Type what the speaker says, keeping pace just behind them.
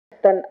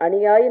தன்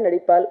அநியாய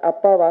நடிப்பால்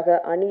அப்பாவாக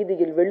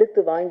அநீதியில்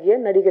வெளுத்து வாங்கிய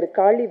நடிகர்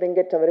காளி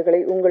வெங்கட் அவர்களை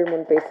உங்கள்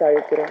முன் பேச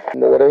அழைக்கிறோம்.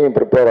 இந்த தடவையும்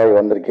ப்ரிப்பேர் ஆகி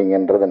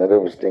வந்திருக்கீங்கன்றதை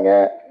நிரூபிச்சிட்டீங்க.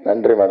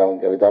 நன்றி மேடம்,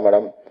 கவிதா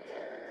மேடம்.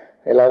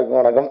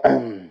 எல்லாருக்கும் வணக்கம்.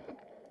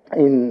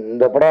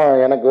 இந்த படம்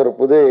எனக்கு ஒரு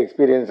புது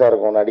எக்ஸ்பீரியன்ஸாக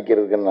இருக்கும்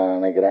நடிக்கிறதுக்குன்னு நான்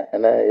நினைக்கிறேன்.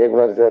 என்ன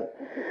இயக்குனர் சார்?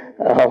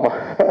 ஆமாம்,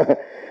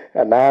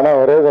 நானும்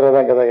ஒரே தடவை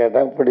தான் கதை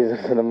கேட்டேன்,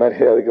 ப்ரொடியூசர் சொன்ன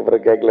மாதிரி.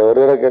 அதுக்கப்புறம் கேட்கல. ஒரு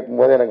தடவை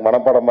கேட்கும்போது எனக்கு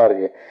மனப்பாடமாக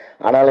இருக்குது.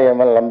 ஆனாலும் என்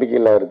மேலே நம்பிக்கை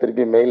இல்லை. அவர்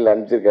திருப்பி மெயிலில்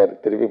அனுப்பிச்சிருக்காரு,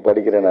 திருப்பி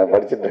படிக்கிறேன், நான்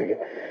படிச்சுட்டு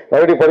இருக்கேன்.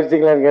 மறுபடியும்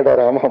படிச்சிங்களான்னு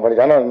கேட்டார். ஆமாம்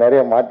படிச்சு, ஆனால் அவர்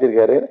நிறைய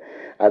மாற்றிருக்காரு.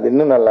 அது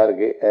இன்னும்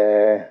நல்லாயிருக்கு.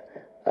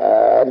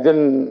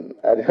 அர்ஜுன்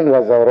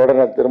தாஸ் அவரோட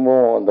நான்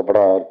திரும்பவும் இந்த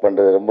படம் ஒர்க்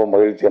பண்ணுறது ரொம்ப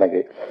மகிழ்ச்சி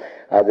எனக்கு.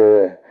 அது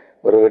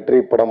ஒரு வெற்றி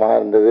படமாக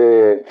இருந்தது.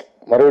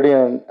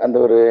 மறுபடியும் அந்த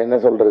ஒரு என்ன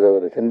சொல்கிறது,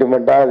 ஒரு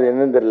சென்டிமெண்ட்டாக அது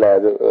என்னன்னு தெரியல.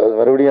 அது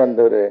மறுபடியும்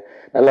அந்த ஒரு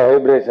நல்ல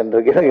வைப்ரேஷன்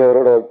இருக்குது எனக்கு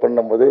அவரோட ஒர்க்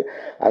பண்ணும்போது.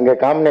 அங்கே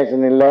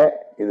காம்பினேஷன் இல்லை,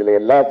 இதில்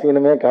எல்லா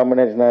சீனுமே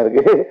காம்பினேஷனாக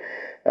இருக்குது.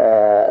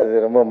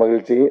 அது ரொம்ப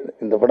மகிழ்ச்சி.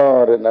 இந்த படம்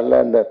ஒரு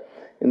நல்ல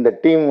இந்த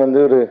டீம் வந்து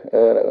ஒரு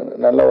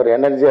நல்ல ஒரு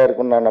எனர்ஜியாக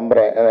இருக்கும்னு நான்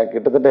நம்புகிறேன்.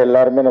 கிட்டத்தட்ட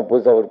எல்லாருமே நான்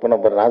புதுசாக ஒர்க் பண்ண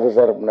போகிறேன். நாசர்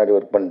சார் முன்னாடி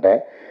ஒர்க்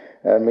பண்ணிட்டேன்.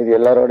 மீதி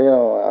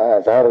எல்லாரோடையும்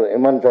சார்,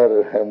 இமான் சார்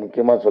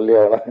முக்கியமாக சொல்லி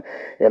ஆகணும்.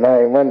 ஏன்னா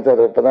இமான்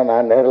சார் இப்போ தான்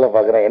நான் நேரில்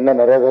பார்க்குறேன். என்ன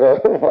நிறைய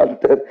தடவை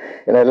பார்த்தார்.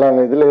 ஏன்னா எல்லாம்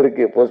இதில்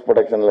இருக்குது, போஸ்ட்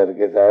ப்ரொடக்ஷனில்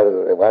இருக்குது. சார்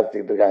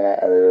வாசிச்சுக்கிட்டு இருக்காங்க.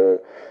 அது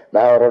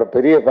நான் அவரோட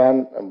பெரிய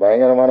ஃபேன்,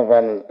 பயங்கரமான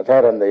ஃபேன்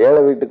சார். அந்த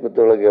ஏழை வீட்டு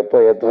குத்துகளுக்கு எப்போ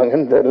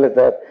ஏற்றுவாங்கன்னு தெரியல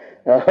சார்.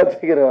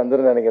 சீக்கிரம்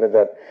வந்துடும் நினைக்கிறேன்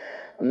சார்.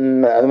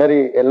 அது மாதிரி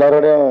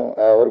எல்லாரோடையும்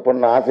ஒர்க்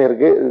பண்ண ஆசை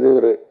இருக்குது. இது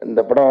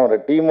இந்த படம் ஒரு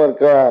டீம்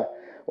ஒர்க்காக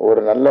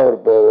ஒரு நல்ல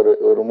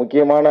ஒரு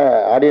முக்கியமான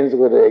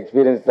ஆடியன்ஸுக்கு ஒரு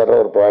எக்ஸ்பீரியன்ஸ் தர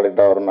ஒரு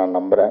ப்ராடக்டாக வரும் நான்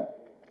நம்புகிறேன்.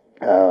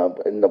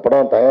 இந்த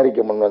படம்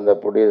தயாரிக்க முன் வந்த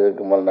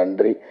ப்ரொடியூசருக்கு முதல்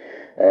நன்றி.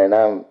 ஏன்னா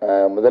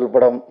முதல்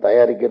படம்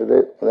தயாரிக்கிறது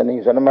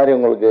நீங்கள் சொன்ன மாதிரி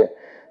உங்களுக்கு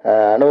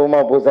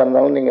அனுபவமாக புதுசாக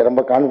இருந்தாலும் நீங்கள்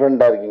ரொம்ப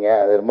கான்ஃபிடெண்ட்டாக இருக்கீங்க.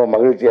 அது ரொம்ப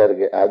மகிழ்ச்சியாக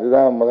இருக்குது.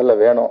 அதுதான் முதல்ல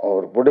வேணும்.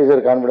 ஒரு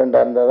ப்ரொடியூசர்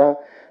கான்ஃபிடெண்ட்டாக இருந்தால் தான்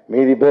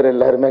மீதி பேர்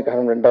எல்லாருமே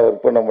கான்ஃபிடெண்ட்டாக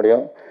ஒர்க் பண்ண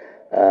முடியும்.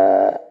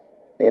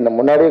 என்னை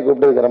முன்னாடியே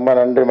கூப்பிட்டதுக்கு ரொம்ப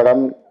நன்றி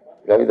madam,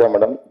 Kavitha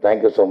madam.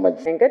 Thank you so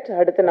much. Venkat,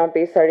 அடுத்து நாம்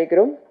பேச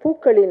அழைக்கிறோம்.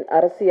 பூக்களின்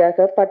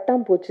அரசியாக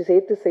பட்டாம்பூச்சி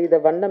சேர்த்து செய்த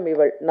வண்ணம்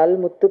இவள்,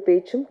 நல்முத்து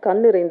பேச்சும்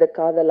கண்ணிறைந்த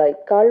காதலாய்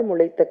கால்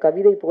முளைத்த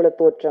கவிதை போல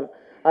தோற்றம்,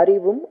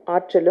 அறிவும்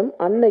ஆற்றலும்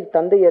அன்னை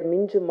தந்தையர்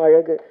மிஞ்சும்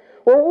அழகு,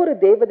 ஒவ்வொரு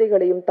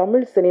தேவதைகளையும்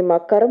தமிழ் சினிமா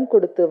கரம்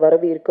கொடுத்து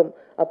வரவேற்கும்.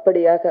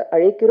 அப்படியாக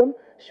அழைக்கிறோம்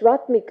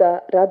ஸ்வாத்மிகா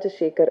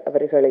ராஜசேகர்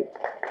அவர்களை.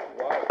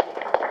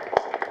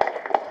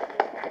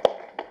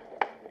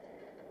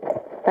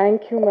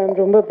 தேங்க்யூ மேம்,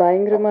 ரொம்ப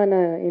பயங்கரமான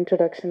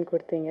இன்ட்ரடக்ஷன்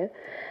கொடுத்தீங்க.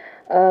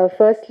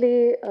 ஃபர்ஸ்ட்லி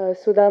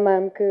சுதா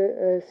மேம்க்கு,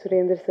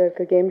 சுரேந்தர்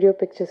சாருக்கு, கேம்பிரியோ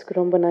பிக்சர்ஸ்க்கு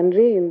ரொம்ப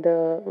நன்றி இந்த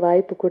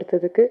வாய்ப்பு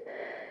கொடுத்ததுக்கு.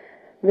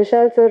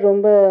 விஷால் சார்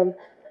ரொம்ப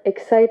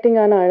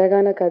எக்ஸைட்டிங்கான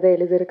அழகான கதை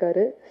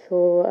எழுதியிருக்காரு. So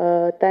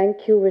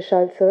thank you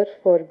Vishal sir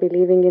for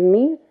believing in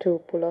me to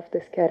pull of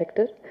this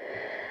character.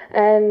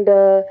 And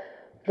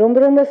ரொம்ப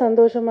ரொம்ப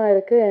சந்தோஷமாக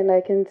இருக்குது. And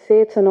I can say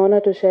it's an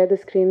honour to share the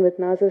screen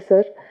with Nassar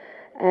sir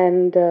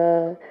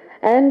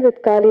and with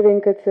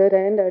Kaalivenkat sir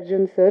and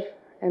Arjun sir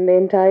and the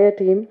entire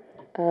team.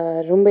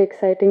 ரொம்ப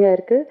எக்ஸைட்டிங்காக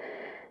இருக்குது.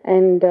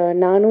 And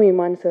நானும்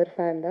Imman sir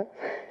fan தான்.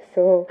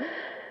 So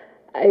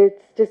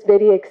it's just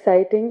very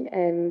exciting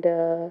and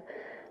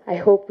I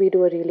hope we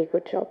do a really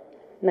good job.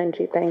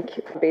 நன்றி,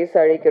 thank you. பேச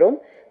அழைக்கிறோம்.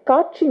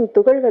 காற்றின்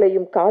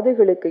துகள்களையும்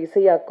காதுகளுக்கு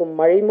இசையாக்கும்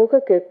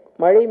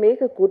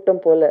மழைமேக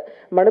கூட்டம் போல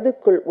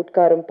மனதுக்குள்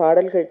உட்காரும்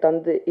பாடல்கள்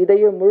தந்து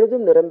இதயம்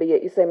முழுதும் நிரம்பிய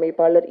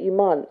இசையமைப்பாளர்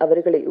இமான்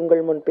அவர்களை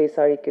உங்கள் முன் பேச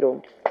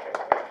அழைக்கிறோம்.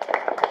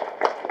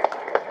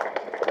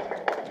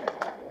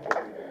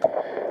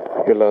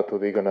 எல்லா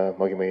துதிகன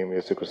மகிமையும்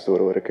இயேசு கிறிஸ்து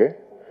ஒருவருக்கு.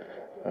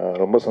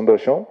 ரொம்ப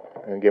சந்தோஷம்.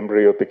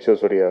 கெம்ப்ரியோ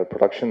பிக்சர்ஸுடைய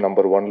ப்ரொடக்ஷன்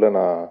நம்பர் 1ல்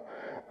நான்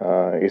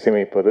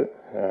இசையமைப்பது.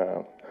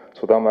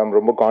 சுதா மேம்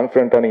ரொம்ப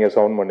கான்ஃபிடென்ட்டாக நீங்கள்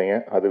சவுண்ட் பண்ணீங்க,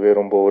 அதுவே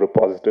ரொம்ப ஒரு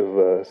பாசிட்டிவ்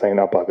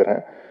சைனாக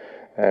பார்க்குறேன்.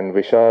 அண்ட்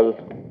விஷால்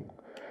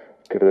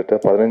கிட்டத்தட்ட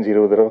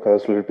 15-20 தடவை கதை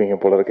சொல்லியிருப்பீங்க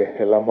போல இருக்கு,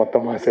 எல்லாம்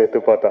மொத்தமாக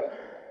சேர்த்து பார்த்தா.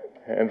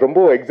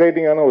 ரொம்ப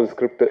எக்ஸைட்டிங்கான ஒரு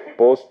ஸ்கிரிப்ட்,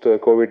 போஸ்ட்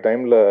கோவிட்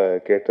டைமில்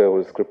கேட்ட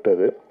ஒரு ஸ்கிரிப்ட்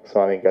அது. ஸோ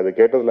அன்றைக்கி அது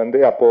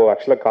கேட்டதுலேருந்து அப்போது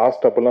ஆக்சுவலாக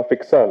காஸ்ட் அப்போல்லாம்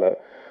ஃபிக்ஸ் ஆகலை.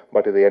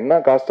 பட் இது என்ன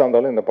காஸ்ட்டாக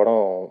இருந்தாலும் இந்த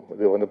படம்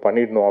இது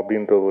பண்ணிடணும்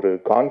அப்படின்ற ஒரு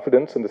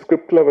கான்ஃபிடென்ஸ் இந்த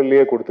ஸ்கிரிப்ட்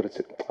லெவல்லையே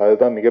கொடுத்துருச்சு.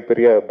 அதுதான்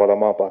மிகப்பெரிய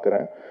பலமாக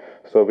பார்க்குறேன்.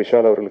 ஸோ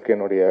விஷால் அவர்களுக்கு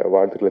என்னுடைய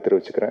வாழ்த்துக்களை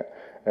தெரிவிச்சுக்கிறேன்.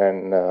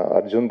 அண்ட்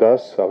அர்ஜுன்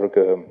தாஸ்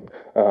அவருக்கு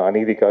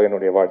அநீதிக்காக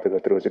என்னுடைய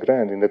வாழ்த்துக்களை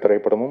தெரிவிச்சுக்கிறேன். அண்ட் இந்த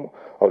திரைப்படமும்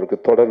அவருக்கு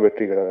தொடர்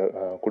வெற்றிகளை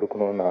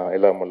கொடுக்கணும்னு நான்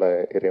எல்லாம் உள்ள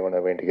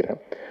இறைவனை வேண்டிக்கிறேன்.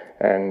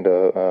 அண்ட்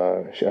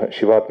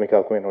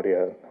சிவாத்மிகாவுக்கும் என்னுடைய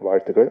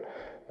வாழ்த்துக்கள்.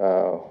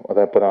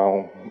 அதான் இப்போ நான்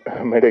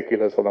மேடை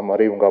கீழே சொன்ன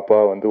மாதிரி உங்கள் அப்பா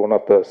one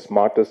of the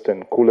smartest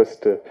and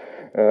coolest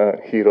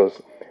heroes.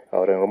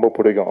 அவரை ரொம்ப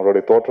பிடிக்கும்,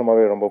 அவருடைய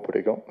தோற்றமாகவே ரொம்ப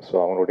பிடிக்கும். ஸோ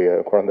அவங்களுடைய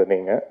குழந்தை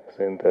நீங்கள். ஸோ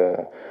இந்த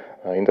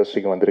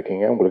இண்டஸ்ட்ரிக்கு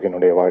வந்திருக்கீங்க, உங்களுக்கு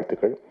என்னுடைய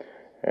வாழ்த்துக்கள்.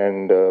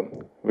 அண்ட்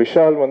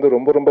விஷால்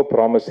ரொம்ப ரொம்ப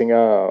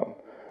ப்ராமிசிங்காக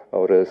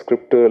ஒரு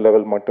ஸ்கிரிப்ட்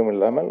லெவல் மட்டும்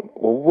இல்லாமல்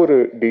ஒவ்வொரு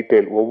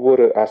டீட்டெயில்,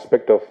 ஒவ்வொரு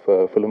ஆஸ்பெக்ட் ஆஃப்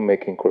ஃபிலிம்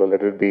மேக்கிங் கூட,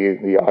 let it be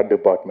the art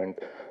department,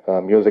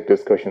 music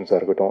டிஸ்கஷன்ஸாக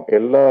இருக்கட்டும்,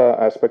 எல்லா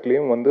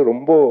ஆஸ்பெக்ட்லேயும்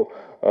ரொம்ப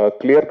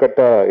கிளியர்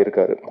கட்டாக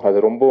இருக்கார். அது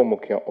ரொம்ப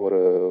முக்கியம்.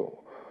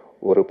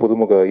 ஒரு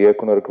புதுமுக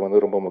இயக்குனருக்கு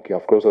வந்து ரொம்ப முக்கியம்.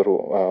 அஃப்கோர்ஸ் ஒரு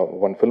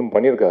ஒன் ஃபிலிம்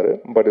பண்ணியிருக்காரு,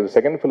 பட் இது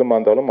செகண்ட் ஃபிலிமாக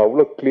இருந்தாலும்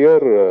அவ்வளோ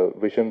கிளியர்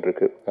விஷன்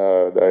இருக்குது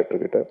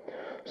டைரக்டர்கிட்ட.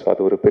 ஸோ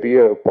அது ஒரு பெரிய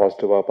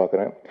பாசிட்டிவாக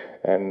பார்க்குறேன்.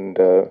 அண்ட்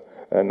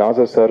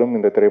நாசர் சாரும்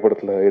இந்த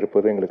திரைப்படத்தில்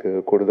இருப்பது எங்களுக்கு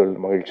கூடுதல்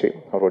மகிழ்ச்சி.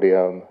 அவருடைய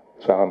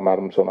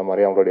மேடம் சொன்ன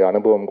மாதிரி அவருடைய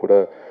அனுபவம் கூட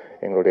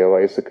எங்களுடைய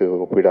வயசுக்கு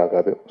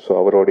ஒப்பீடாகாது. ஸோ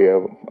அவருடைய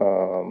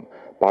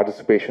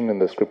பார்ட்டிசிபேஷன்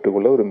இந்த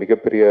ஸ்கிரிப்டுக்குள்ளே ஒரு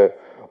மிகப்பெரிய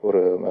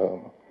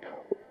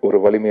ஒரு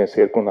வலிமையை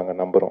சேர்க்கும் நாங்கள்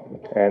நம்புகிறோம்.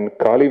 அண்ட்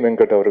காளி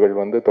வெங்கட் அவர்கள்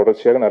வந்து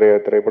தொடர்ச்சியாக நிறைய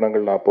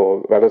திரைப்படங்கள், நான்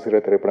இப்போது வேலை செய்கிற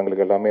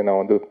திரைப்படங்களுக்கு எல்லாமே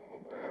நான் வந்து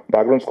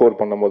பேக்ரவுண்ட் ஸ்கோர்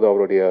பண்ணும்போது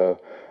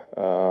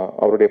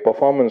அவருடைய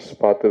பர்ஃபார்மன்ஸ்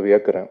பார்த்து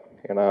வியக்கிறேன்.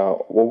 ஏன்னா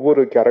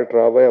ஒவ்வொரு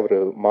கேரக்டராகவே அவர்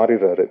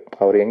மாறிடுறாரு.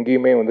 அவர்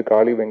எங்கேயுமே வந்து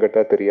காளி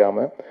வெங்கட்டாக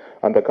தெரியாமல்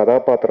அந்த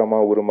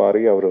கதாபாத்திரமாக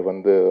உருமாறி அவர்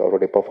வந்து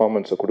அவருடைய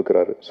பர்ஃபார்மன்ஸை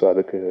கொடுக்குறாரு. ஸோ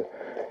அதுக்கு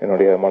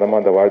என்னுடைய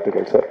மனமார்ந்த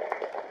வாழ்த்துக்கள் சார்.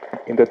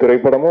 இந்த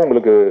திரைப்படமும்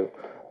உங்களுக்கு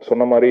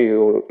சொன்ன மாதிரி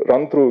ஒரு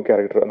ரன் த்ரூ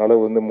கேரக்டர், அதனால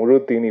வந்து முழு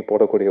தீனி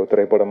போடக்கூடிய ஒரு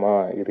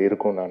திரைப்படமாக இது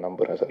இருக்கும்னு நான்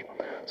நம்புகிறேன் சார்.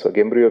 ஸோ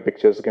கெம்ப்ரியோ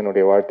பிக்சர்ஸ்க்கு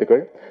என்னுடைய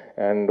வாழ்த்துக்கள்.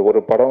 அண்ட் ஒரு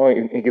படம்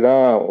இன்னைக்கு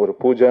தான் ஒரு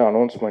பூஜை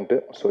அனௌன்ஸ்மெண்ட்டு.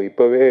 ஸோ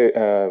இப்போவே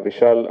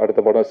விஷால்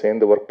அடுத்த படம்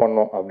சேர்ந்து ஒர்க்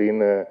பண்ணோம்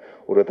அப்படின்னு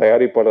ஒரு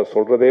தயாரிப்பாளர்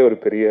சொல்கிறதே ஒரு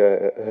பெரிய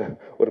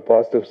ஒரு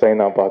பாசிட்டிவ்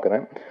சைன் நான்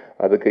பார்க்குறேன்.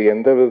 அதுக்கு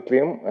எந்த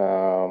விதத்துலையும்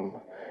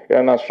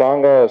ஏன்னா நான்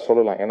ஸ்ட்ராங்காக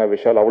சொல்லலாம், ஏன்னா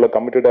விஷால் அவ்வளோ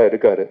கமிட்டடாக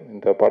இருக்கார்.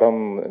 இந்த படம்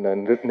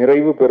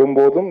நிறைவு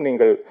பெறும்போதும்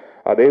நீங்கள்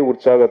அதே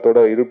உற்சாகத்தோட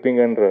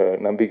இருப்பீங்கன்ற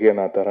நம்பிக்கையை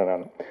நான் தரேன்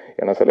நான்.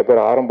 ஏன்னா சில பேர்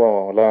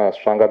ஆரம்பம்லாம்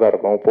ஸ்ட்ராங்காக தான்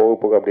இருக்கும், போக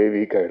போக அப்படியே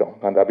வீக் ஆகிடும்,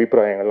 அந்த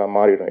அபிப்பிராயங்கள்லாம்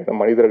மாறிடும். ஏன்னா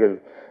மனிதர்கள்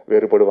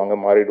வேறுபடுவாங்க,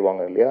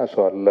 மாறிடுவாங்க இல்லையா? ஸோ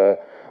அதில்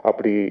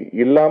அப்படி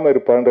இல்லாமல்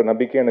இருப்பார்ன்ற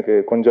நம்பிக்கை எனக்கு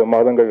கொஞ்சம்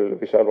மாதங்கள்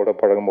விஷாலோட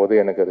பழகும் போது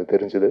எனக்கு அது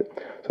தெரிஞ்சுது.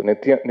 ஸோ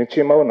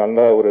நிச்சயமாக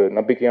நல்ல ஒரு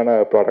நம்பிக்கையான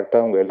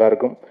ப்ராடக்டாக அவங்க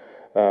எல்லாருக்கும்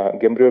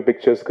கெம்ப்ரியோ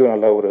பிக்சர்ஸ்க்கு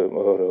நல்ல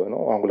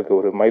அவங்களுக்கு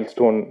ஒரு மைல்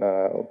ஸ்டோன்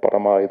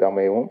படமாக இது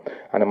அமையவும்,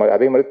 அந்த மாதிரி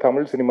அதே மாதிரி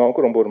தமிழ்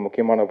சினிமாவுக்கு ரொம்ப ஒரு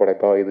முக்கியமான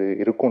படைப்பாக இது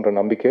இருக்குன்ற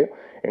நம்பிக்கை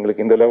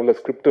எங்களுக்கு இந்த லெவலில்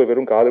ஸ்கிரிப்ட்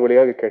வெறும் காது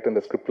வழியாக கேட்ட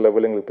இந்த ஸ்கிரிப்ட்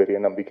லெவலில் எங்களுக்கு பெரிய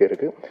நம்பிக்கை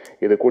இருக்குது.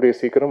 இது கூடிய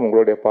சீக்கிரம்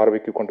உங்களுடைய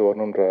பார்வைக்கு கொண்டு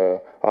வரணுன்ற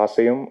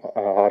ஆசையும்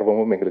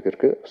ஆர்வமும் எங்களுக்கு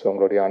இருக்குது. ஸோ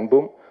உங்களுடைய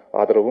அன்பும்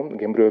ஆதரவும்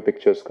கெம்ப்ரியோ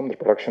பிக்சர்ஸ்க்கும் இந்த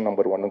ப்ரொடக்ஷன்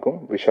நம்பர் 1க்கும்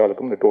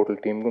விஷாலுக்கும் இந்த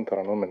டோட்டல் டீமுக்கும்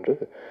தரணும் என்று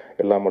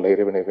எல்லாம் உள்ள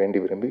இறைவனை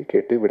வேண்டி விரும்பி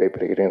கேட்டு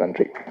விடைபெறுகிறேன்.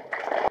 நன்றி.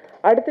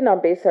 அடுத்து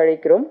நாம் பேச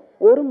அழைக்கிறோம்.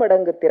 1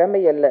 மடங்கு திறமை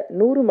அல்ல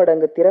 100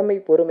 மடங்கு திறமை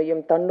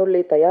பொறுமையும்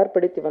தன்னுள்ளே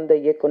தயார்படுத்தி வந்த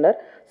இயக்குனர்.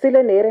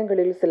 சில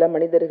நேரங்களில் சில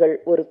மனிதர்கள்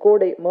ஒரு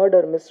கோடை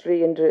மர்டர் மிஸ்ட்ரி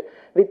என்று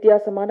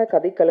வித்தியாசமான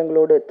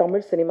கதைக்களங்களோடு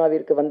தமிழ்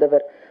சினிமாவிற்கு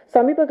வந்தவர்.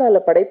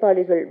 சமீபகால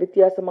படைப்பாளிகள்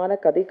வித்தியாசமான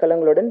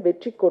கதைக்களங்களுடன்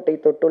வெற்றி கோட்டை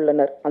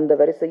தொட்டுள்ளனர். அந்த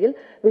வரிசையில்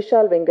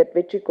விஷால் வெங்கட்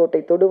வெற்றி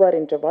கோட்டை தொடுவார்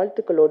என்ற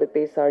வாழ்த்துக்களோடு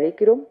பேச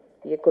அழைக்கிறோம்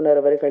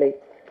இயக்குனர் அவர்களை.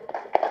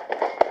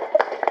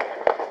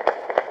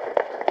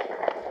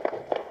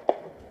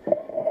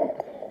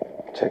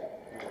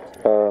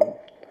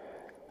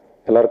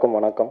 எல்லாருக்கும்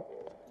வணக்கம்.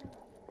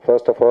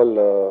 First of all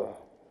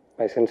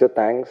my sincere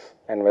thanks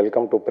and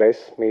welcome to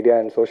press, media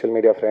and social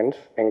media friends.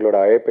 எங்களோட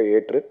அழைப்பை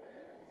ஏற்று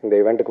இந்த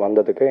ஈவெண்ட்டுக்கு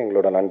வந்ததுக்கு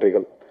எங்களோட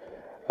நன்றிகள்.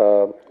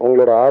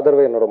 உங்களோட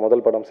ஆதரவு என்னோட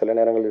முதல் படம் சில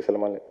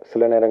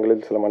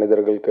நேரங்களில் சில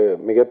மனிதர்களுக்கு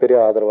மிகப்பெரிய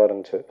ஆதரவாக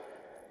இருந்துச்சு.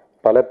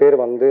 பல பேர்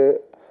வந்து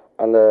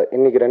அந்த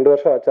இன்னைக்கு 2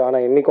 வருஷம் ஆச்சு,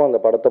 ஆனால் இன்றைக்கும்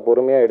அந்த படத்தை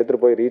பொறுமையாக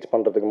எடுத்துகிட்டு போய் ரீச்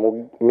பண்ணுறதுக்கு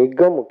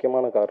மிக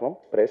முக்கியமான காரணம்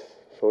ப்ரெஸ்,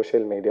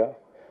 சோஷியல் மீடியா,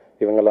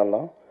 இவங்கெல்லாம்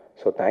தான்.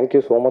 ஸோ தேங்க்யூ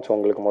ஸோ மச்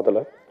உங்களுக்கு முதல்ல.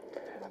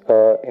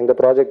 இந்த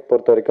ப்ராஜெக்ட்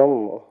பொறுத்த வரைக்கும்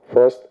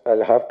first I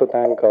have to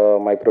thank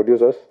my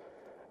producers,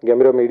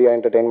 கெம்ப்ரியோ media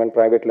entertainment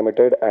private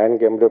limited and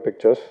கெம்ப்ரியோ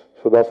pictures,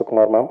 Sudha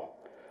Sukumar ma'am,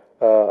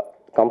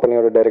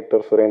 கம்பெனியோட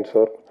டைரக்டர் சுரேன்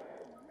சார்,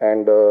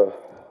 அண்ட்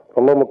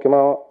ரொம்ப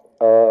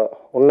முக்கியமாக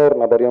இன்னொரு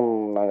நபரையும்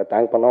நாங்கள்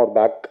தேங்க் பண்ணோம். ஒரு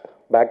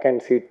பேக்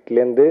ஹேண்ட்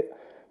சீட்லேருந்து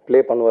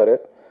ப்ளே பண்ணுவார்,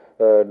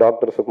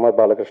 doctor Sukumar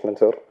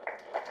Balakrishnan sir,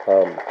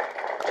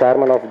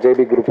 chairman of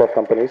JP group of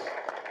companies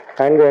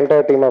and the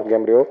entire team of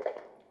Gembrio.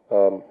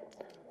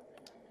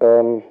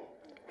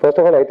 First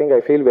of all, I think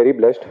I feel very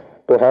blessed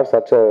to have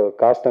such a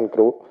cast and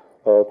crew.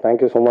 Thank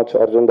you so much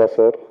Arjundasspeech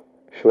sir,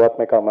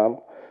 Shivatmika ma'am,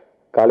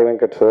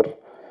 kaalivenkatspeechspeech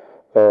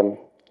sir,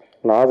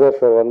 Nazar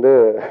sir வந்து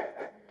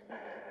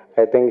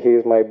I think he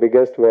is my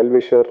biggest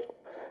well-wisher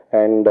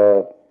and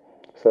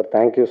sir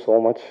thank you so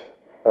much.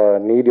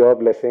 Need your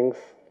blessings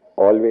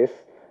always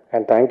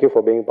and thank you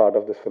for being part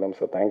of this film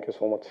sir. Thank you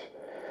so much.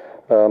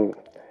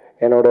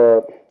 என்னோட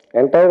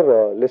entire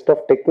list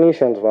of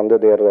technicians வந்து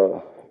தேர்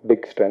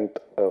big strength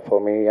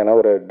for me. ஏன்னா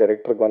ஒரு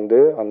டைரக்டருக்கு வந்து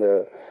அந்த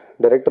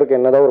டைரக்டருக்கு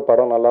என்னதான் ஒரு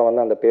படம் நல்லா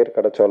வந்து அந்த பேர்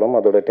கிடைச்சாலும்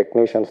அதோட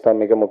டெக்னீஷியன்ஸ் தான்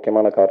மிக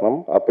முக்கியமான காரணம்.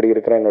 அப்படி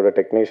இருக்கிற என்னோட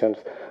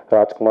technicians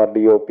Rajkumar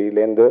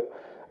டிஓபிலேருந்து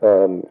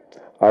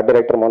art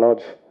director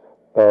Manoj,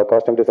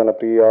 costume designer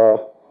Priya,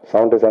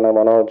 sound designer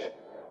Manoj,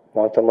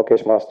 master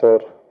Mukesh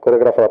master,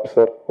 choreographer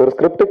Afsar. ஒரு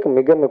ஸ்கிரிப்டுக்கு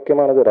மிக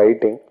முக்கியமானது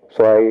writing.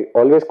 So I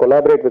always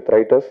collaborate with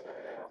writers.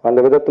 அந்த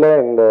விதத்தில்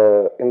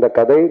இந்த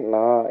கதை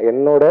நான்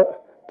என்னோட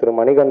திரு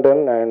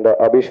மணிகண்டன் அண்ட்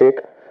அபிஷேக்,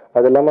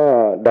 அது இல்லாமல்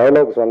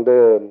டயலாக்ஸ் வந்து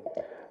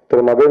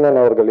திரு மகிழ்நன்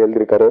அவர்கள்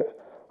எழுதியிருக்காரு.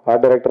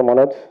 ஆர்ட் டைரக்டர்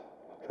மனோஜ்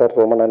சார்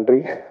ரொம்ப நன்றி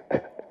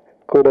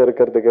கூட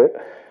இருக்கிறதுக்கு.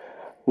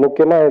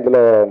 முக்கியமாக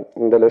இதில்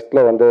இந்த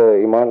லிஸ்ட்டில் வந்து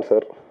இமான்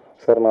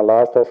சார் நான்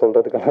லாஸ்ட்டாக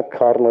சொல்கிறதுக்கான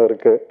காரணம்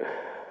இருக்குது.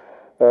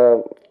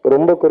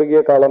 ரொம்ப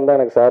குறுகிய காலம் தான்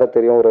எனக்கு சாரை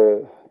தெரியும், ஒரு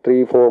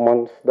 3-4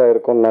 months தான்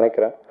இருக்கும்னு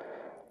நினைக்கிறேன்.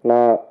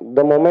 நான்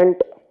த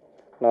மொமெண்ட்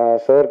நான்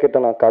சார்கிட்ட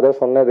நான் கதை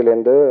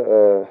சொன்னதுலேருந்து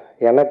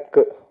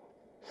எனக்கு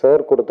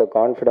சார் கொடுத்த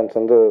கான்ஃபிடன்ஸ்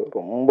வந்து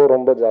ரொம்ப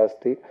ரொம்ப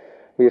ஜாஸ்தி.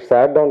 We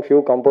chat down few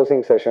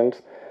composing sessions.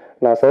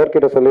 நான்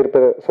சார்கிட்ட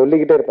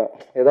சொல்லிக்கிட்டே இருப்பேன்,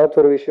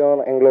 ஏதாச்சும் ஒரு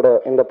விஷயம் எங்களோட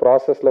இந்த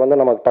ப்ராசஸில் வந்து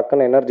நமக்கு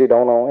டக்குன்னு எனர்ஜி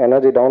டவுன் ஆகும்.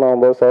 எனர்ஜி டவுன்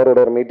ஆகும்போது சாரோட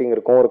ஒரு மீட்டிங்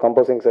இருக்கும், ஒரு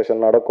கம்போசிங்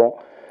செஷன் நடக்கும்.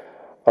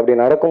 அப்படி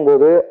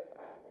நடக்கும்போது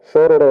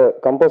சாரோட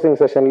கம்போசிங்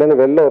செஷன்லேருந்து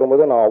வெளில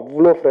வரும்போது நான்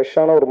அவ்வளோ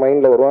ஃப்ரெஷ்ஷான ஒரு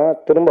மைண்டில் வருவேன்,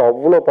 திரும்ப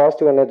அவ்வளோ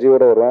பாசிட்டிவ்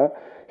எனர்ஜியோடு வருவேன்.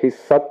 He's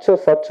such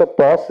a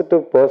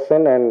positive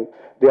person, and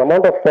the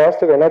amount of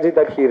positive energy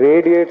that he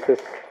radiates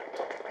is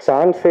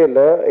சான்ஸே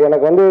இல்லை.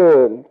 எனக்கு வந்து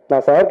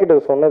நான் சார்கிட்ட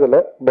சொன்னதில்லை,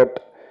 பட்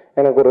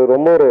எனக்கு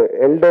ரொம்ப ஒரு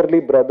எல்டர்லி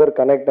பிரதர்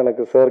கனெக்ட்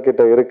எனக்கு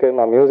சார்கிட்ட இருக்குது.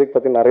 நான் மியூசிக்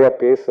பற்றி நிறையா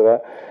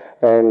பேசுவேன்.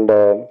 And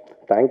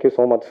thank you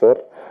so much sir.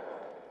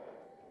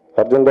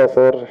 அர்ஜுன்தா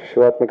sir,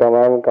 Shivathmika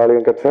ma'am, Kali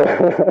Venkat sir.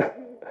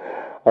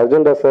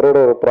 அர்ஜுன்தா சாரோட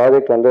ஒரு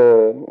ப்ராஜெக்ட் வந்து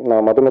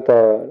நான் மதுமிதா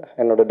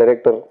என்னோட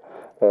டைரக்டர்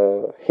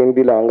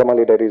ஹிந்தியில்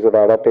அங்கமாலி டைரிஸோட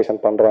அடாப்டேஷன்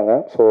பண்ணுறாங்க.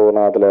 ஸோ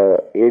நான் அதில்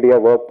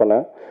ஏடியாக ஒர்க்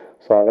பண்ணேன்.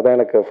 ஸோ அங்கே தான்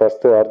எனக்கு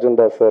ஃபஸ்ட்டு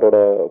அர்ஜுன்தா சாரோட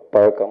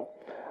பழக்கம்.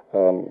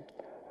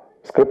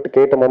 ஸ்கிரிப்ட்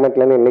கேட்ட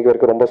மூமெண்ட்லேருந்து இன்றைக்கி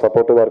வரைக்கும் ரொம்ப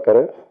சப்போர்ட்டிவாக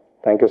இருக்கார்.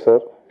 Thank you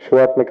sir.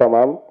 சிவாத்மிகா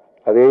மேம்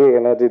அதே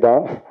எனர்ஜி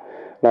தான்.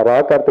 நான்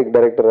கார்த்திக்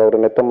டைரக்டர், அவர்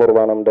நித்தம் ஒரு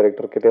வானம்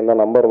டைரக்டர்கிட்ட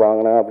இருந்தால் நம்பர்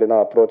வாங்கினேன், அப்படி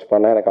தான் அப்ரோச்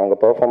பண்ணேன். எனக்கு அவங்க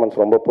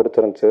பெர்ஃபார்மன்ஸ் ரொம்ப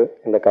பிடிச்சிருந்துச்சு.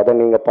 இந்த கதை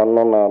நீங்கள்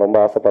பண்ணணும்னு நான் ரொம்ப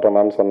ஆசைப்பட்றேன்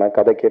மேம் சொன்னேன்.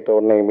 கதை கேட்ட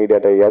உடனே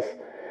இமீடியட்டாக எஸ்.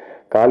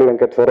 காளி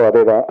வெங்கட் சார்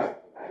அதே தான்.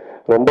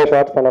 ரொம்ப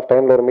ஷார்ட் ஸ்பேன் ஆஃப்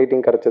டைமில் ஒரு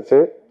மீட்டிங் கிடச்சிச்சு.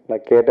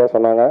 நான் கேட்டால்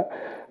சொன்னாங்க,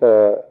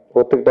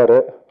 ஒத்துக்கிட்டாரு.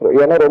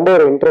 ஏன்னா ரொம்ப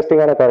ஒரு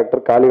இன்ட்ரெஸ்டிங்கான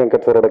கேரக்டர் காளி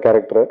வெங்கட் சாரோட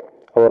கேரக்டர்.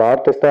 ஒரு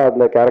ஆர்டிஸ்டாக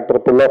அந்த கேரக்டர்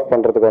புல் ஆஃப்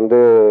பண்ணுறதுக்கு வந்து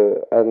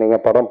அது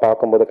நீங்கள் படம்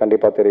பார்க்கும்போது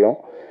கண்டிப்பாக தெரியும்.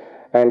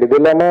 அண்ட் இது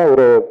இல்லாமல்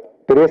ஒரு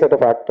பெரிய செட்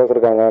ஆஃப் ஆக்டர்ஸ்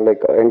இருக்காங்க,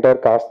 லைக் என்டையர்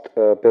காஸ்ட்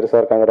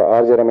பெருசாக இருக்காங்க.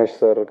 ஆர்ஜே ரமேஷ்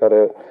சார் இருக்கார்,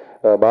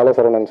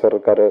 பாலசரவணன் சார்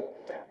இருக்கார்,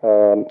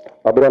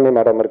 அபிராமி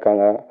மேடம்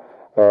இருக்காங்க,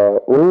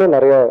 இன்னும்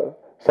நிறையா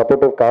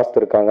சப்போர்ட்டிவ் காஸ்ட்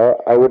இருக்காங்க.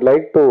 I would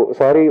like to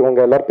sorry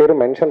உங்கள் எல்லார்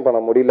பேரும் மென்ஷன் பண்ண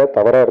முடியல,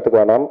 தவறாக எடுத்துக்க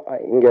வேணாம்.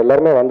 இங்கே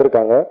எல்லாருமே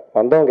வந்திருக்காங்க.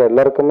 வந்தவங்க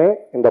எல்லாருக்குமே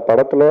இந்த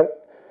படத்தில்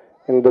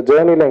இந்த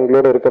ஜேர்னியில்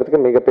எங்களோட இருக்கிறதுக்கு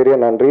மிகப்பெரிய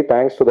நன்றி.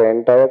 Thanks to the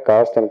entire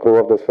cast and crew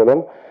of this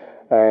film.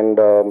 And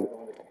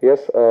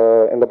S,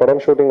 இந்த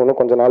படம் ஷூட்டிங் இன்னும்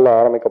கொஞ்ச நாளில்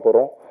ஆரம்பிக்க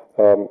போகிறோம்.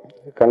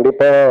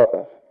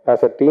 கண்டிப்பாக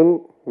as a team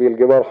will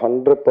give our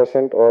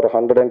 100% or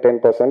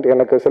 110%.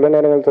 எனக்கு சில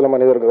நேரங்கள் சில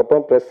மனிதர்களுக்கு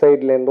அப்புறம் ப்ரெஸ்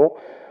சைட்லேருந்தும்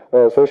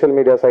சோஷியல்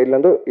மீடியா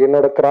சைட்லேருந்து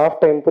என்னோட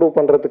கிராஃப்டை இம்ப்ரூவ்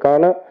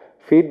பண்ணுறதுக்கான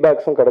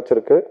ஃபீட்பேக்ஸும்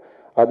கிடச்சிருக்கு.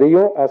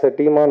 அதையும் ஆஸ் அ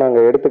டீமாக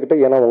நாங்கள் எடுத்துக்கிட்டு,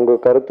 ஏன்னா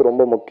உங்கள் கருத்து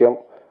ரொம்ப முக்கியம்.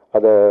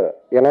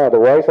 ஏன்னா அது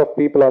வாய்ஸ் ஆஃப்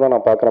பீப்புளாக தான்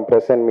நான் பார்க்குறேன்.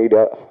 ப்ரெஸ் அண்ட்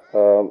மீடியா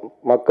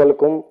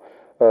மக்களுக்கும்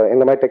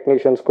இந்த மாதிரி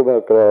டெக்னீஷியன்ஸ்க்கும்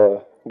இருக்கிற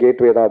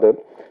கேட்வே தான் அது.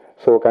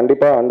 ஸோ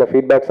கண்டிப்பாக அந்த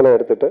ஃபீட்பேக்ஸ் எல்லாம்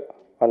எடுத்துகிட்டு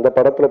அந்த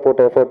படத்தில்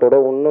போட்ட எஃபர்ட்டோட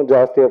இன்னும்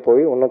ஜாஸ்தியாக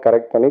போய் இன்னும்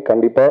கரெக்ட் பண்ணி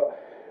கண்டிப்பாக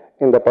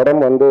இந்த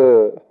படம் வந்து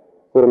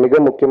ஒரு மிக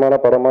முக்கியமான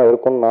படமாக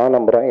இருக்கும்னு நான்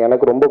நம்புகிறேன்.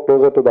 எனக்கு ரொம்ப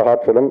closer to the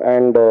heart film.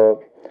 And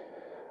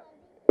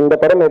இந்த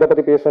படம் எதை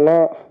பற்றி பேசுன்னா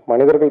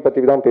மனிதர்கள்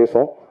பற்றி தான்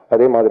பேசும்.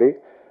 அதே மாதிரி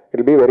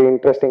it be very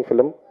interesting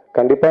film.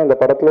 கண்டிப்பாக இந்த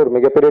படத்தில் ஒரு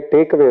மிகப்பெரிய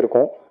டேக்அவே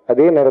இருக்கும்,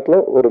 அதே நேரத்தில்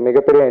ஒரு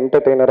மிகப்பெரிய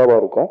என்டர்டெய்னராகவும்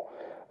இருக்கும்.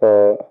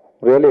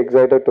 Really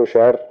excited to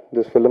share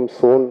this film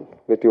soon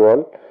with you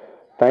all.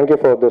 Thank you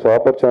for this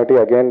opportunity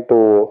again to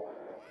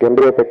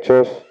Gembrio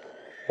Pictures,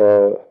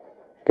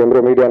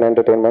 Gembrio Media and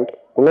Entertainment.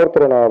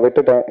 இன்னொருத்தரை நான்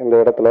விட்டுட்டேன் இந்த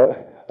இடத்துல,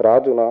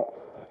 ராஜுனா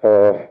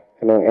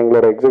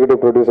எங்களோட எக்ஸிக்யூட்டிவ்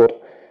ப்ரொடியூசர்.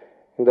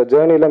 இந்த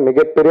ஜேர்னியில்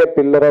மிகப்பெரிய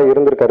பில்லராக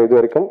இருந்திருக்காரு இது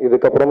வரைக்கும்,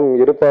 இதுக்கப்புறம்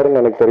இருப்பாருன்னு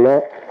எனக்கு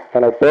தெரியும்.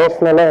 எனக்கு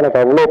பர்சனலாக எனக்கு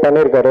அவ்வளோ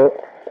பண்ணியிருக்காரு.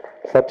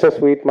 Such a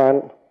sweet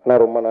man.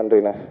 நான் ரொம்ப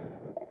நன்றிண்ணே.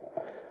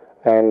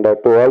 And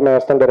to all my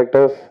assistant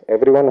directors,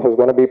 every one who's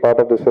gonna be part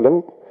of this film,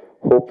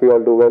 hope you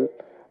all two well.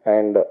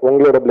 And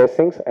உங்களோட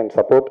பிளெஸ்ஸிங்ஸ் அண்ட்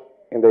சப்போர்ட்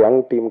இந்த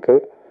யங் டீமுக்கு.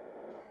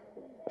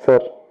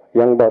 சார்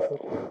யங் தான்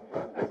sir,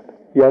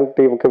 young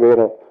டீமுக்கு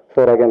வேணும்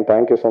sir. Again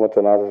thank you so much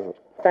sir.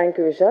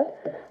 Thank you Vishal.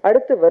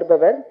 அடுத்து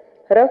வருபவர்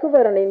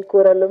ரகுவரனின்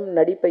குரலும்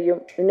நடிப்பையும்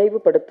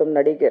நினைவுபடுத்தும்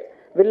நடிகர்.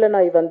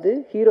 வில்லனாய் வந்து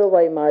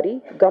ஹீரோவாய் மாறி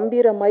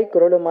கம்பீரமாய்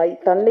குரலுமாய்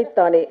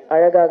தன்னைத்தானே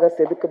அழகாக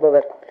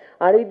செதுக்குபவர்.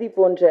 அநீதி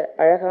போன்ற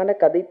அழகான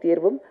கதை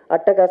தேர்வும்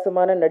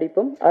அட்டகாசமான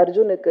நடிப்பும்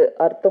அர்ஜுனுக்கு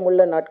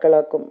அர்த்தமுள்ள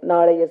நாட்களாக்கும்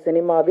நாளைய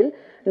சினிமாவில்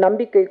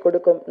நம்பிக்கை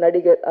கொடுக்கும்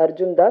நடிகர்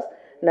அர்ஜுன் தாஸ்.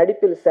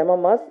 நடிப்பில்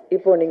செமமாஸ்.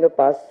 இப்போ நீங்க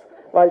பாஸ்.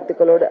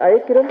 வாழ்த்துக்களோடு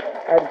அழைக்கிறோம்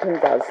Arjun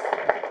Das.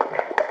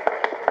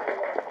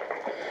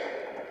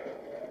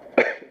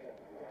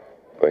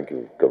 Thank you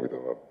Kavitha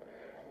ma'am.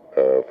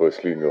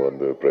 Firstly இங்கே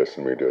வந்து ப்ரெஸ்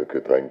மீடியாவுக்கு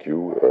தேங்க்யூ.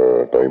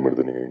 டைம்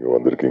எடுத்து நீங்கள் இங்கே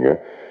வந்திருக்கீங்க.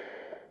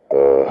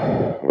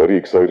 Very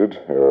excited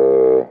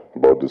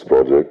about this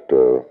project.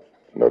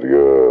 நிறைய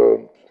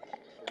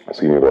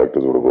சீனியர்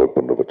ஆக்டர்ஸோட ஒர்க்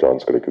பண்ணுறப்ப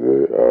சான்ஸ் கிடைக்குது.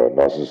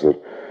 Nassar sir,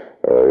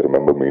 I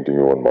remember meeting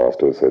you on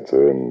master sets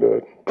and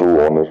true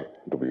honour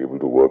to be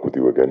able to work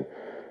with you again.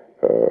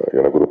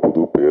 எனக்கு ஒரு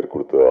புது பெயர்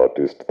கொடுத்த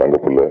ஆர்டிஸ்ட்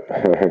தங்கப்புள்ள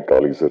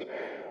காளி சார்,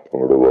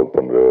 உங்களோட ஒர்க்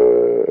பண்ணுற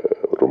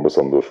ரொம்ப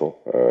சந்தோஷம்.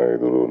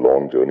 இது ஒரு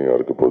லாங் ஜேர்னியாக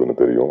இருக்க போதுன்னு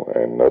தெரியும்.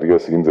 அண்ட் நிறைய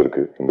சீன்ஸ்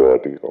இருக்குது இந்த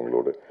வாட்டி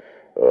அவங்களோட.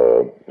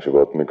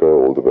 Shivathmika,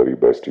 all the very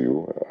best you.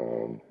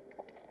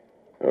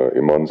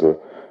 Iman sir,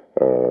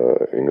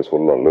 Inga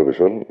Solla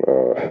Vishal,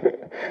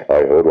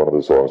 I heard one of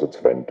the songs, it's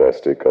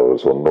fantastic. I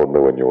was on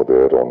when you were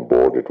there on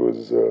board,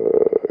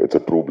 it's a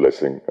true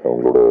blessing.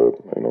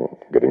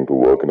 Getting to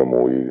work in a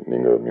movie,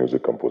 Ninga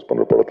music compose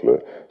Pandra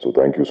Padatla. So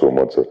thank you so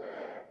much, sir.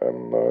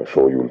 I'm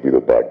sure you will be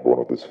the backbone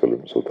of this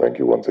film. So thank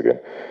you once again.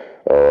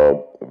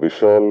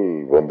 Vishal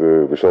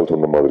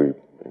சொன்ன மாதிரி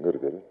எங்க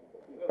இருக்காரு?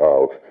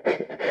 Okay.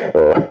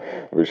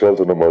 Vishal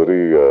சொன்ன மாதிரி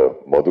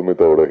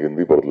மதுமிதாவோட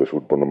ஹிந்தி படத்தில்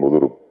shoot பண்ணும்போது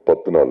ஒரு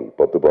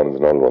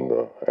 10-15 நாள்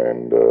வந்தேன்.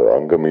 அண்ட்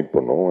அங்கே மீட்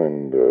பண்ணோம்.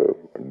 அண்ட்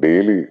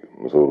டெய்லி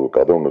சார் ஒரு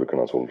கதை ஒன்று இருக்கு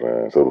நான் சொல்கிறேன்,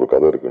 சார் ஒரு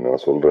கதை இருக்கு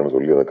நான் சொல்கிறேன்னு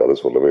சொல்லி அந்த கதை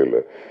சொல்லவே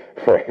இல்லை.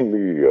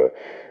 ஃபைனலி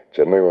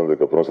சென்னை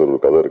வந்ததுக்கப்புறம் சார்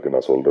ஒரு கதை இருக்கு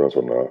நான் சொல்கிறேன்னு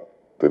சொன்னேன்,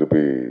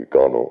 திருப்பி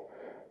காணோம்.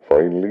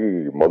 ஃபைனலி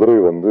மதுரை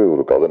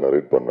ஒரு கதை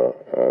நரேட் பண்ணேன்.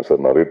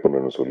 சார் நரேட்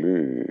பண்ணேன்னு சொல்லி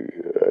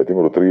ஐ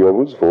திங்க் ஒரு 3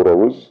 hours 4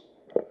 hours.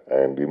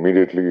 And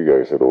immediately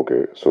I said, okay.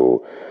 So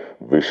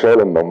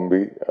Vishal and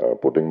Nambi,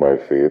 putting my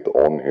faith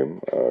on him,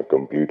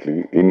 completely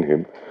in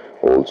him,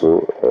 also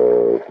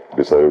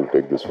decided to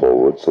take this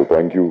forward. So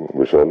thank you,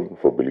 Vishal,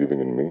 for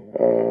believing in me.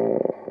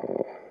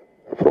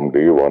 From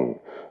day one,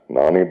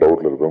 நானே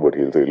டவுட்ல இருப்பேன், but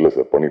heel சே இல்லை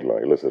sir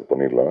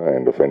பண்ணிடலாம்.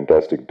 And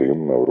fantastic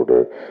team, அவரோட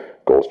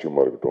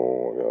காஸ்டியூமாக இருக்கட்டும்,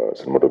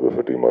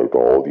 cinematographer டீமாக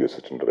இருக்கட்டும், all the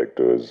assistant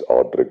directors,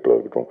 art டைரக்டராக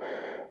இருக்கட்டும்,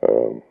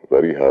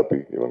 very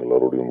happy இவங்க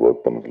எல்லாரோடையும்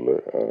ஒர்க் பண்ணதில்லை.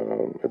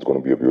 It's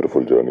gonna be a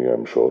beautiful journey, I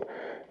am sure.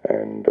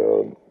 And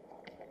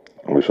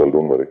Vishal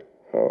don't worry,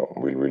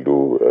 we'll do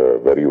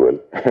very well.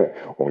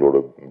 உங்களோட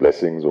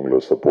blessings,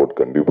 உங்களோட சப்போர்ட்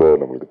கண்டிப்பாக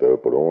நம்மளுக்கு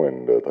தேவைப்படும்.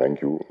 And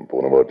thank you.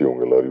 போன வாட்டி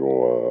உங்கள் எல்லாரையும்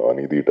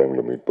அநீதி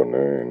டைமில் மீட்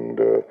பண்ணேன்.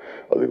 அண்ட்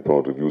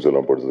அதுக்கப்புறம் ரிவ்யூஸ்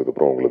எல்லாம்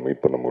படிச்சதுக்கப்புறம் உங்களை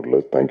மீட் பண்ண முடியல.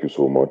 Thank you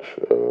so much.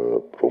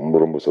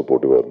 ரொம்ப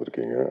சப்போர்ட்டிவாக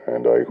இருந்திருக்கீங்க.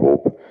 And I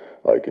hope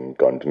I can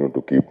continue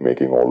to keep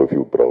making all of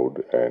you proud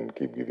and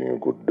keep giving you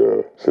good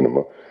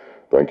cinema.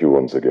 Thank you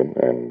once again,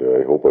 and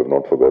I hope I've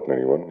not forgotten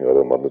anyone.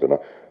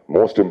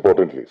 Most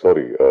importantly,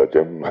 sorry,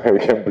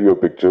 Gembrio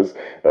Pictures,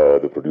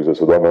 the producer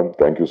Sudha ma'am,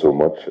 thank you so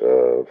much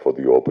for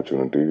the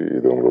opportunity.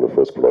 This is our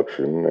first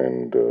production,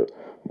 and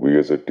we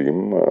as a team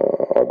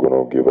are going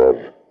to give our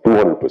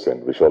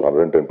 200%. Vishal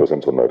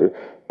 110% sonnaru,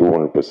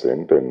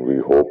 200%, and we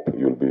hope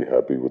you'll be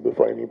happy with the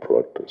final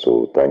product. So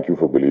thank you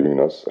for believing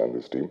in us and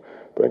this team.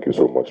 Thank you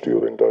so much to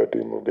your entire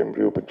team of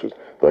Gembrio Pictures.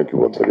 Thank you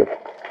once again.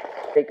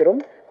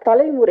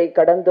 தலைமுறை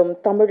கடந்தும்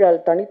தமிழால்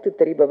தனித்து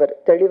தெரிபவர்,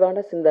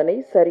 தெளிவான சிந்தனை,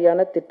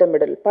 சரியான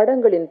திட்டமிடல்,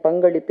 படங்களின்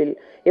பங்களிப்பில்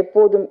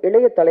எப்போதும்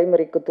இளைய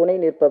தலைமுறைக்கு துணை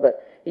நிற்பவர்,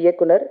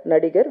 இயக்குனர்,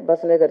 நடிகர்,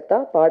 வசனகர்த்தா,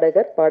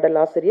 பாடகர்,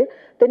 பாடலாசிரியர்,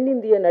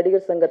 தென்னிந்திய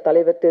நடிகர் சங்க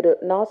தலைவர் திரு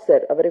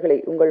நாசர் அவர்களை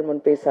உங்கள்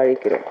முன் பேச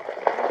அழைக்கிறோம்.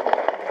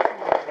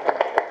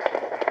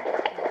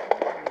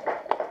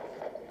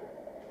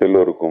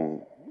 எல்லோருக்கும்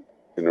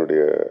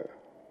என்னுடைய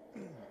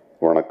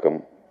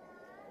வணக்கம்,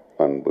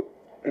 அன்பு.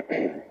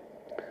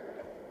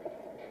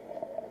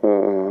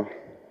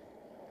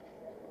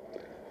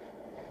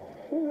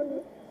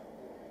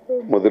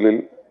 முதலில்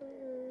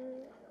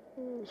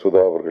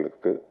சுதா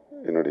அவர்களுக்கு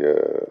என்னுடைய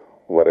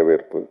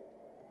வரவேற்பு.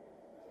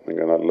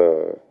 நீங்கள் நல்ல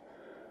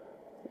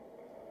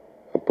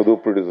புது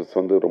ப்ரொடியூசர்ஸ்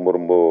ரொம்ப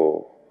ரொம்ப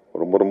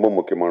ரொம்ப ரொம்ப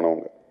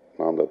முக்கியமானவங்க.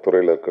 நான் அந்த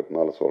துறையில்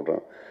இருக்கிறதுனால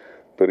சொல்கிறேன்.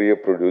 பெரிய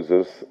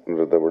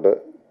ப்ரொடியூசர்ஸ்ன்றதை விட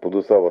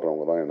புதுசாக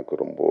வர்றவங்க தான்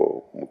எனக்கு ரொம்ப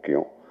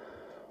முக்கியம்.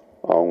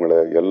 அவங்கள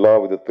எல்லா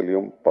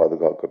விதத்துலேயும்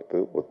பாதுகாக்கிறது,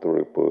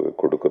 ஒத்துழைப்பு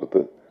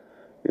கொடுக்கறது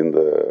இந்த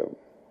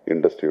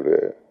இண்டஸ்ட்ரியுடைய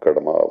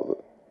கடமை ஆகுது.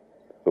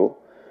 ஸோ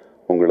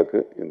உங்களுக்கு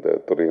இந்த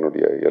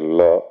துறையினுடைய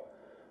எல்லா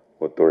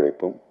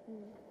ஒத்துழைப்பும்,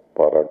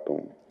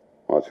 பாராட்டும்,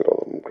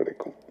 ஆசீர்வாதமும்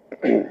கிடைக்கும்.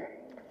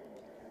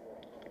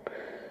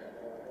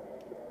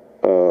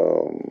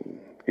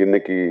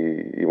 இன்னைக்கு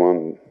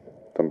இவான்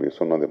தம்பி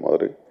சொன்னது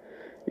மாதிரி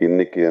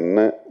இன்னைக்கு என்ன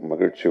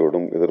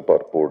மகிழ்ச்சியோடும்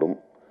எதிர்பார்ப்போடும்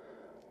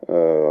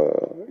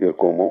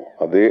இருக்கோமோ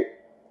அதே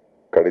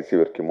கடைசி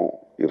வரைக்குமோ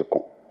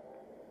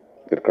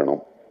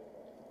இருக்கணும்.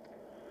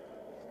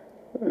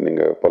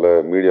 நீங்கள் பல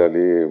மீடியா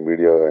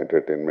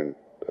என்டர்டெயின்மெண்ட்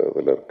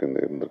இதில்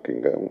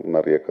இருந்திருக்கீங்க,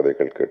 நிறைய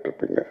கதைகள்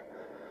கேட்டிருப்பீங்க.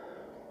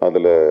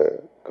 அதில்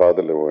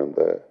காதலில்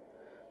விழுந்த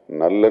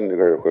நல்ல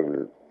நிகழ்வுகள்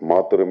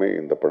மாத்திரமே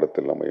இந்த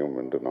படத்தில் அமையும்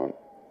என்று நான்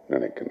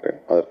நினைக்கின்றேன்.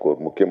 அதற்கு ஒரு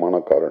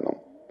முக்கியமான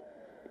காரணம்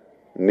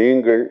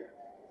நீங்கள்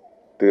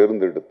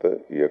தேர்ந்தெடுத்த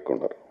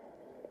இயக்குனர்.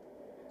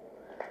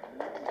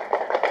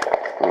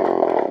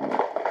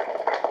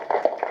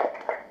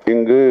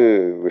 இங்கு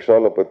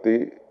விஷாலை பற்றி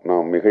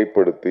நான்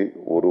மிகைப்படுத்தி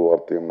ஒரு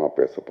வார்த்தையும் நான்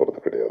பேச போகிறது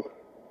கிடையாது,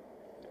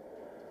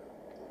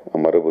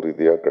 மரபு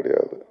ரீதியாக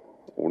கிடையாது,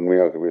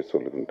 உண்மையாகவே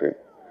சொல்லுகின்றேன்.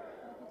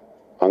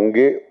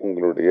 அங்கே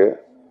உங்களுடைய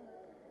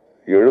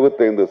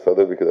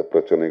 75%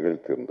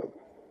 பிரச்சனைகள் தீர்ந்தது.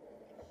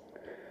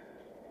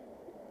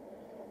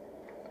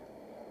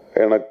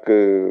 எனக்கு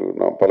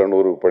நான் பல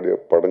 100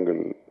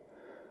 படங்கள்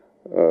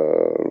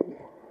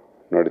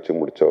நடித்து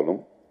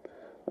முடித்தாலும்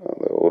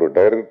ஒரு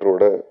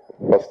டைரக்டரோட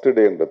ஃபஸ்ட்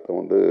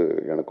டேன்றது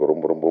எனக்கு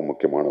ரொம்ப ரொம்ப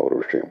முக்கியமான ஒரு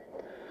விஷயம்.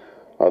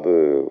 அது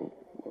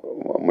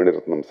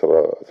மணிரத்னம்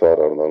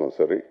சாராக இருந்தாலும்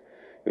சரி,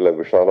 இல்லை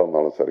விஷாலாக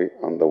இருந்தாலும் சரி,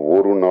 அந்த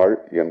ஒரு நாள்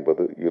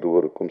என்பது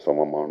இருவருக்கும்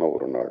சமமான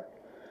ஒரு நாள்.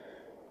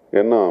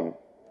 ஏன்னா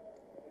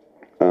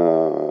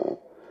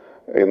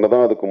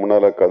என்னதான் அதுக்கு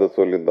முன்னால் கதை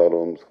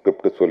சொல்லியிருந்தாலும்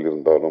ஸ்கிரிப்ட்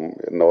சொல்லியிருந்தாலும்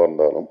என்னவா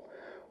இருந்தாலும்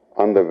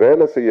அந்த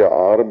வேலை செய்ய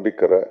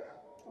ஆரம்பிக்கிற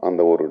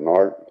அந்த ஒரு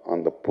நாள்,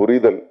 அந்த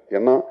புரிதல்,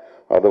 ஏன்னா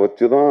அதை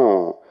வச்சு தான்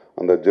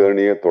அந்த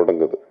ஜேர்னியே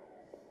தொடங்குது.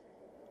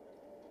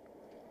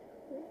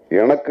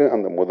 எனக்கு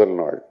அந்த முதல்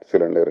நாள்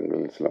சில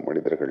நேரங்களில் சில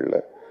மனிதர்களில்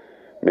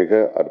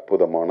மிக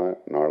அற்புதமான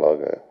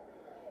நாளாக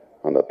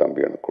அந்த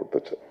தம்பி எனக்கு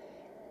கொடுத்துச்சு.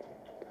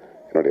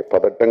 என்னுடைய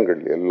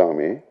பதட்டங்கள்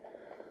எல்லாமே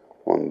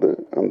வந்து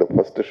அந்த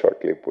ஃபர்ஸ்ட்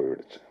ஷாட்லேயே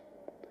போயிடுச்சு.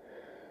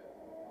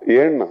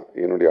 ஏன்னா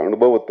என்னுடைய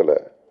அனுபவத்தில்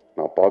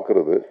நான்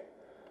பார்க்கறது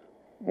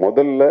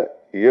முதல்ல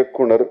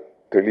இயக்குனர்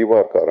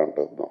தெளிவாக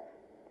இருக்காருன்றது தான்.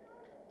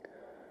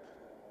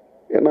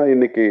 ஏன்னா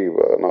இன்னைக்கு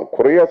நான்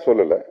குறையா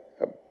சொல்லலை,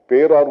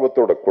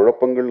 பேரார்வத்தோட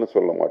குழப்பங்கள்னு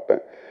சொல்ல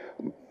மாட்டேன்,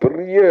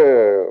 பெரிய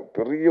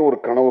பெரிய ஒரு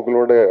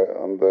கனவுகளோட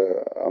அந்த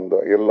அந்த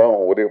எல்லாம்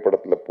ஒரே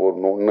படத்தில்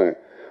போடணும்னு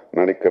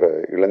நினைக்கிற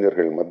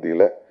இளைஞர்கள்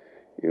மத்தியில்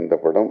இந்த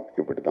படம்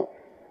இப்படி தான்.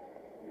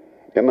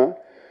 ஏன்னா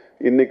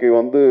இன்னைக்கு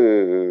வந்து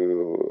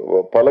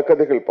பல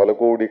கதைகள், பல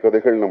கோடி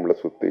கதைகள் நம்மளை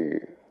சுற்றி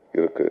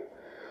இருக்கு.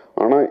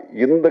 ஆனால்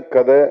இந்த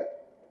கதை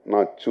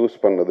நான் சூஸ்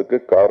பண்ணதுக்கு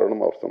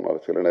காரணம் அவர்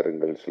சொன்னார், சில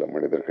நேரங்கள் சில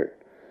மனிதர்கள்.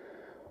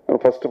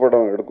 ஃபர்ஸ்ட்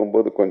படம்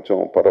எடுக்கும்போது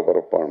கொஞ்சம்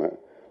பரபரப்பான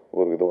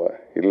ஒரு இதுவாக,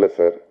 இல்லை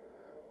சார்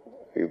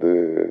இது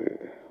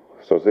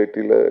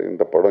சொசைட்டியில்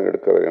இந்த படம்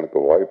எடுக்கிற எனக்கு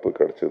வாய்ப்பு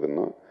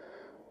கிடைச்சதுன்னா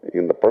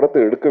இந்த படத்தை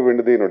எடுக்க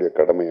வேண்டியது என்னுடைய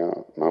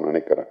கடமையாக நான்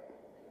நினைக்கிறேன்.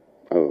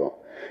 அதுதான்.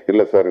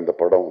 இல்லை சார் இந்த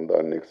படம் வந்தா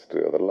நெக்ஸ்ட்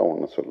அதெல்லாம்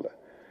ஒன்றும் சொல்ல.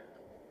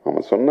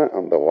 அவன் சொன்ன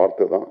அந்த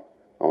வார்த்தை தான்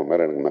அவன்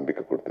மேலே எனக்கு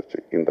நம்பிக்கை கொடுத்துச்சு.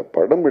 இந்த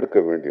படம் எடுக்க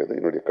வேண்டியது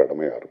என்னுடைய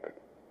கடமையாக இருக்கு.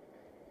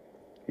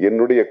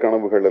 என்னுடைய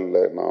கனவுகள் அல்ல,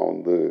 நான்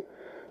வந்து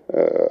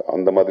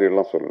அந்த மாதிரி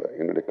எல்லாம் சொல்ல,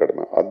 என்னுடைய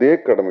கடமை. அதே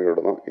கடமையோட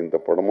தான் இந்த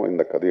படமும்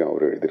இந்த கதையும்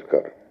அவர்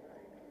எழுதியிருக்காரு.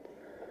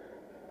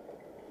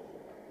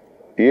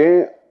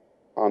 ஏன்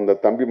அந்த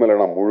தம்பி மேல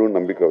நான் முழு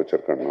நம்பிக்கை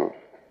வச்சிருக்கேன்னா,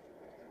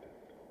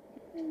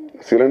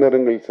 சில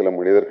நேரங்கள் சில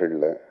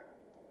மனிதர்கள்ல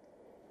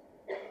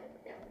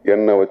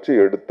என்னை வச்சு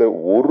எடுத்த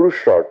ஒரு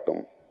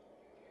ஷாட்டும்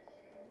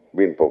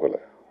வீண் போகல.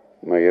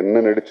 நான்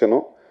என்ன நடிச்சனோ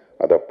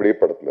அது அப்படியே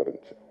படத்துல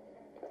இருந்துச்சு.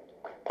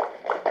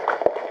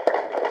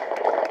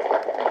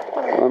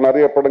 நான்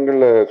நிறைய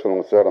படங்கள்ல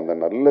சொல்லுங்க சார், அந்த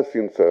நல்ல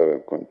சீன் சார்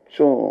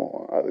கொஞ்சம்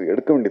அது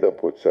எடுக்க வேண்டியதா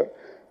போச்சு சார்,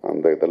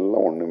 அந்த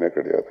இதெல்லாம் ஒண்ணுமே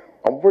கிடையாது.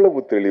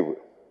 அவ்வளவு தெளிவு,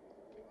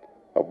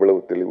 அவ்வளவு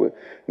தெளிவு.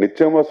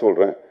 நிச்சயமா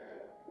சொல்றேன்,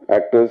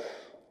 actors,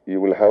 you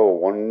will have a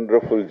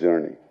wonderful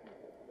journey,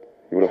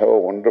 you will have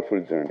a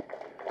wonderful journey.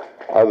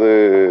 அது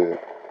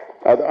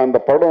அது அந்த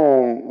படம்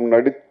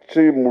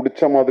நடிச்சு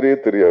முடிச்ச மாதிரியே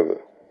தெரியாது.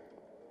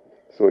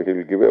 So he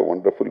will give a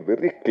wonderful,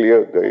 very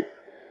clear guide.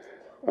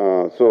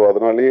 So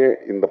அதனாலேயே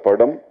இந்த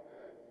படம்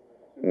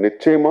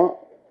நிச்சயமா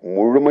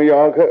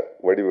முழுமையாக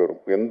வடிவரும்,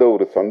 எந்த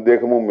ஒரு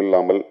சந்தேகமும்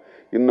இல்லாமல்.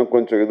 இன்னும்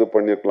கொஞ்சம் இது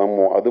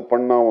பண்ணிருக்கலாமோ, அது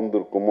பண்ணா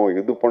வந்திருக்குமோ,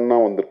 இது பண்ணா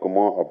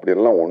வந்திருக்குமோ,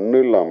 அப்படியெல்லாம்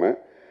ஒன்றும் இல்லாமல்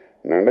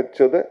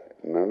நினைச்சதை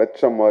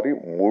நினைச்ச மாதிரி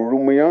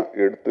முழுமையா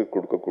எடுத்து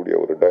கொடுக்கக்கூடிய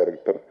ஒரு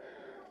டைரக்டர்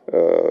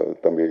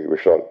தம்பி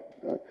விஷால்.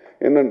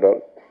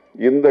 என்னென்றால்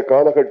இந்த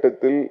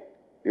காலகட்டத்தில்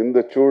இந்த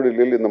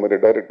சூழலில் இந்த மாதிரி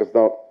டைரக்டர்ஸ்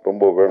தான்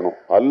ரொம்ப வேணும்,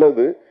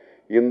 அல்லது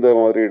இந்த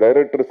மாதிரி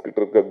டைரக்டர்ஸ் கிட்ட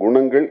இருக்க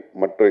குணங்கள்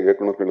மற்ற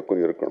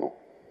இயக்குநர்களுக்கும் இருக்கணும்.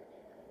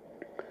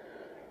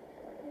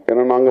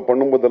 ஏன்னா நாங்கள்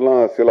பண்ணும்போதெல்லாம்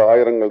சில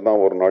ஆயிரங்கள்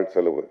தான் ஒரு நாள்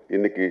செலவு,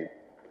 இன்னைக்கு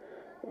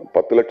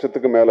 10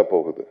 லட்சத்துக்கு மேலே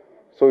போகுது.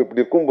 ஸோ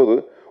இப்படி இருக்கும்போது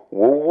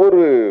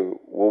ஒவ்வொரு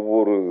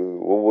ஒவ்வொரு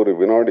ஒவ்வொரு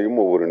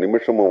வினாடியும் ஒவ்வொரு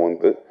நிமிஷமும்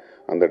வந்து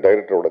அந்த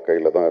டைரக்டரோட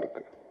கையில் தான்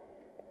இருக்கு.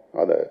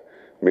 அதை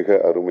மிக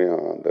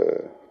அருமையாக அந்த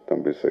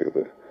தம்பி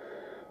செய்யுது.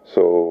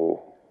 So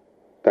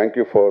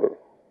thank you for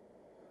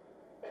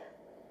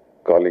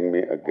calling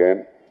me again,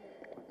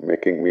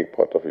 making me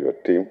part of your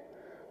team.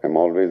 I'm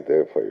always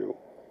there for you.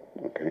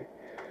 Okay.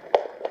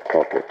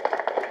 Okay.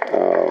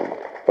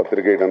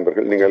 பத்திரிகை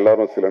நண்பர்கள், நீங்கள்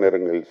எல்லாரும் சில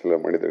நேரங்களில் சில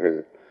மனிதர்கள்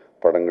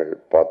படங்கள்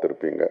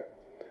பார்த்துருப்பீங்க.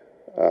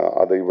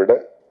 அதை விட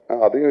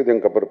அதையும்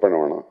இதையும் கம்பேர் பண்ண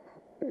வேணாம்,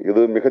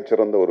 இது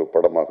மிகச்சிறந்த ஒரு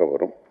படமாக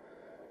வரும்.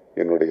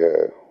 என்னுடைய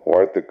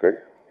வாழ்த்துக்கள்.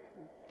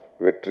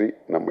 வெற்றி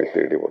நம்மை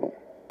தேடி வரும்.